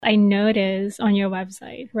I noticed on your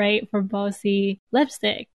website, right, for Bossy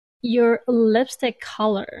lipstick, your lipstick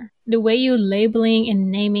color, the way you're labeling and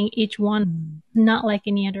naming each one, not like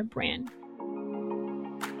any other brand.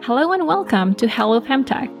 Hello and welcome to Hello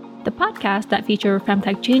Femtech, the podcast that features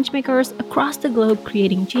femtech changemakers across the globe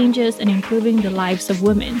creating changes and improving the lives of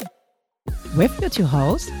women. With your two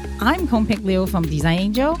hosts, I'm Kompik Liu from Design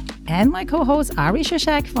Angel and my co-host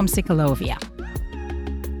Aishetu from Psycholovia.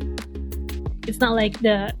 It's not like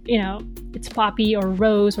it's poppy or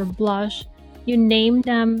rose or blush. You name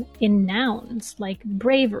them in nouns like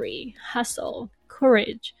bravery, hustle,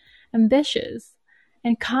 courage, ambitious,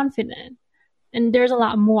 and confident. And there's a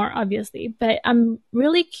lot more, obviously, but I'm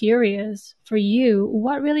really curious for you,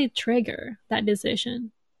 what really triggered that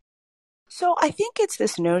decision? So I think it's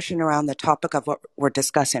this notion around the topic of what we're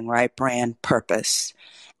discussing, right? Brand purpose.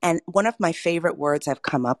 And one of my favorite words I've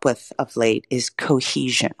come up with of late is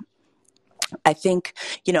cohesion. I think,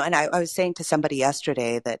 and I was saying to somebody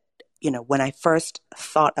yesterday that, when I first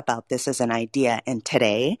thought about this as an idea, and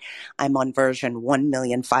today I'm on version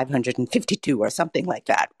 1,552 or something like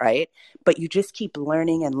that, right? But you just keep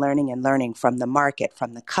learning and learning and learning from the market,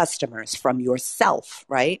 from the customers, from yourself,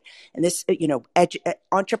 right? And this,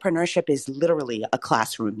 entrepreneurship is literally a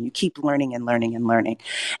classroom. You keep learning and learning and learning.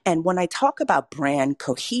 And when I talk about brand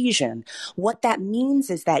cohesion, what that means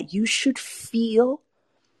is that you should feel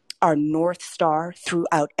our North Star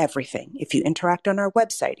throughout everything. If you interact on our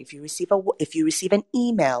website, if you receive an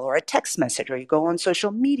email or a text message, or you go on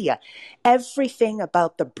social media, everything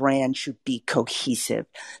about the brand should be cohesive,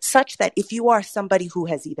 such that if you are somebody who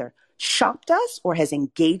has either shopped us or has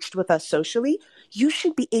engaged with us socially, you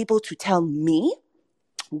should be able to tell me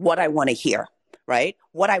what I want to hear, right?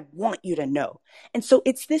 What I want you to know. And so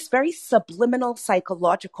it's this very subliminal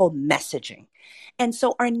psychological messaging. And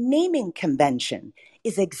so our naming convention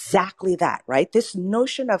is exactly that, right? This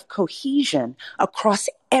notion of cohesion across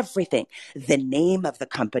everything. The name of the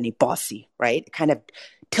company, Bossy, right? It kind of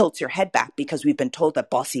tilts your head back because we've been told that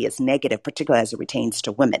Bossy is negative, particularly as it pertains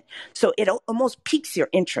to women. So it almost piques your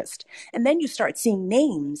interest. And then you start seeing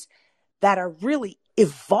names that are really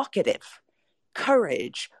evocative: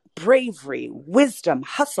 courage, bravery, wisdom,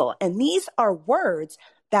 hustle. And these are words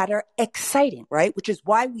that are exciting, right? Which is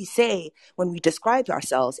why we say, when we describe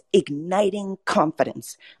ourselves, igniting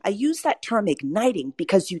confidence. I use that term igniting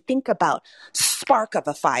because you think about spark of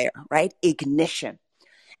a fire, right? Ignition.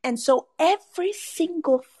 And so every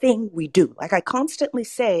single thing we do, like I constantly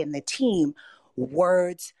say in the team,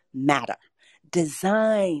 words matter.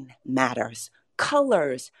 Design matters.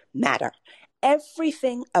 Colors matter.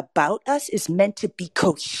 Everything about us is meant to be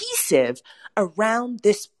cohesive around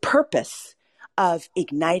this purpose of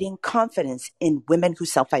igniting confidence in women who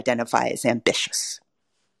self-identify as ambitious.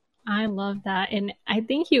 I love that. And I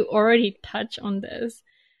think you already touched on this,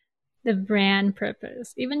 the brand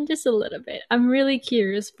purpose, even just a little bit. I'm really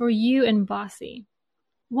curious for you and Bossy.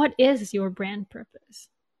 What is your brand purpose?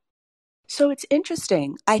 So it's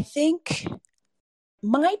interesting. I think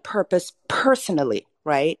my purpose personally,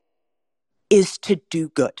 right, is to do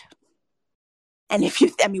good. And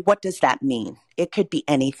what does that mean? It could be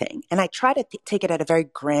anything. And I try to take it at a very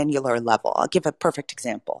granular level. I'll give a perfect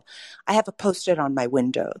example. I have a post-it on my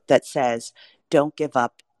window that says, "Don't give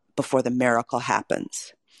up before the miracle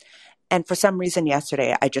happens." And for some reason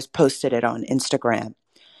yesterday, I just posted it on Instagram.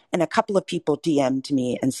 And a couple of people DM'd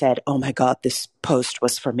me and said, "Oh my God, this post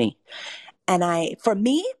was for me." And for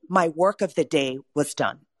me, my work of the day was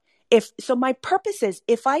done. So my purpose is,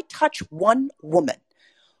 if I touch one woman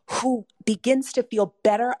who begins to feel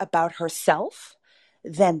better about herself,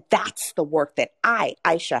 then that's the work that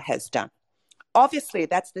Aisha, has done. Obviously,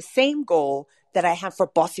 that's the same goal that I have for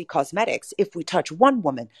Bossy Cosmetics. If we touch one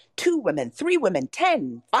woman, two women, three women,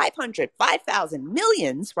 10, 500, 5,000,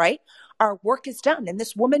 millions, right? Our work is done. And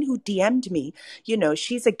this woman who DM'd me,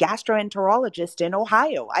 she's a gastroenterologist in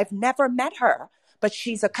Ohio. I've never met her, but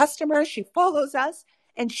she's a customer. She follows us.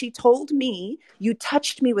 And she told me, "You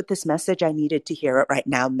touched me with this message. I needed to hear it right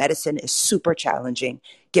now. Medicine is super challenging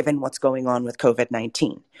given what's going on with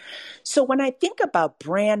COVID-19. So when I think about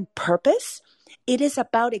brand purpose, it is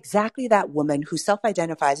about exactly that woman who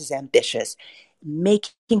self-identifies as ambitious,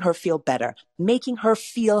 making her feel better, making her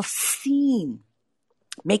feel seen,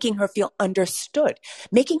 making her feel understood,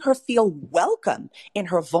 making her feel welcome in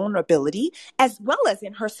her vulnerability as well as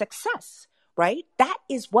in her success. Right? That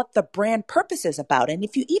is what the brand purpose is about. And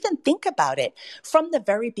if you even think about it, from the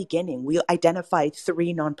very beginning, we identified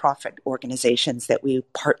 3 nonprofit organizations that we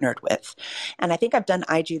partnered with. And I think I've done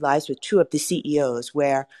IG Lives with 2 of the CEOs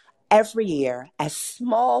where every year, a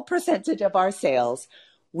small percentage of our sales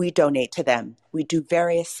we donate to them. We do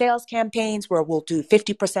various sales campaigns where we'll do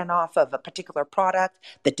 50% off of a particular product.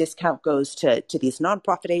 The discount goes to these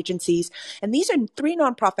nonprofit agencies. And these are 3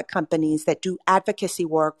 nonprofit companies that do advocacy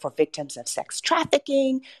work for victims of sex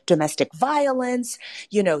trafficking, domestic violence,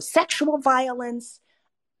 sexual violence.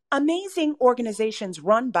 Amazing organizations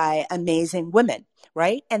run by amazing women,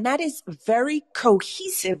 right? And that is very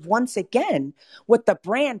cohesive, once again, with the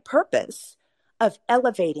brand purpose of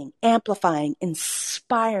elevating, amplifying,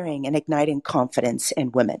 inspiring, and igniting confidence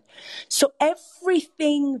in women. So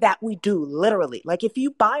everything that we do, literally, like if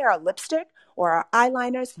you buy our lipstick or our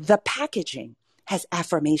eyeliners, the packaging has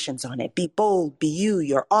affirmations on it. Be bold, be you,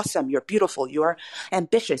 you're awesome, you're beautiful, you're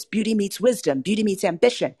ambitious. Beauty meets wisdom, beauty meets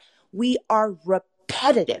ambition. We are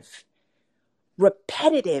repetitive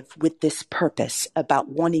with this purpose about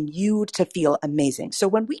wanting you to feel amazing. So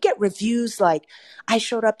when we get reviews like, I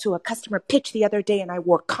showed up to a customer pitch the other day and I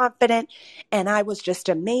wore confident and I was just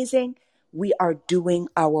amazing, we are doing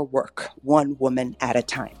our work one woman at a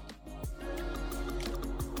time.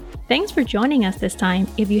 Thanks for joining us this time.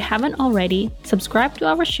 If you haven't already, subscribe to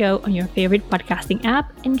our show on your favorite podcasting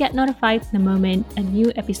app and get notified the moment a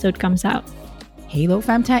new episode comes out. Halo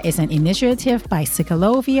Femtech is an initiative by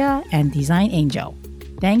Ciclovia and Design Angel.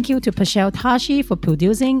 Thank you to Pashel Tashi for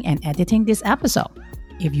producing and editing this episode.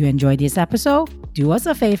 If you enjoyed this episode, do us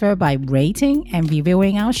a favor by rating and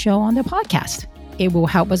reviewing our show on the podcast. It will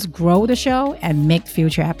help us grow the show and make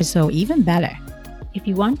future episodes even better. If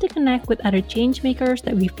you want to connect with other changemakers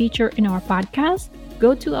that we feature in our podcast,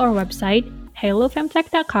 go to our website,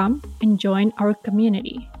 halofemtech.com, and join our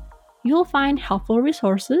community. You'll find helpful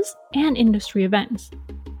resources and industry events.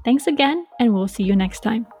 Thanks again, and we'll see you next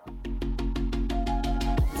time.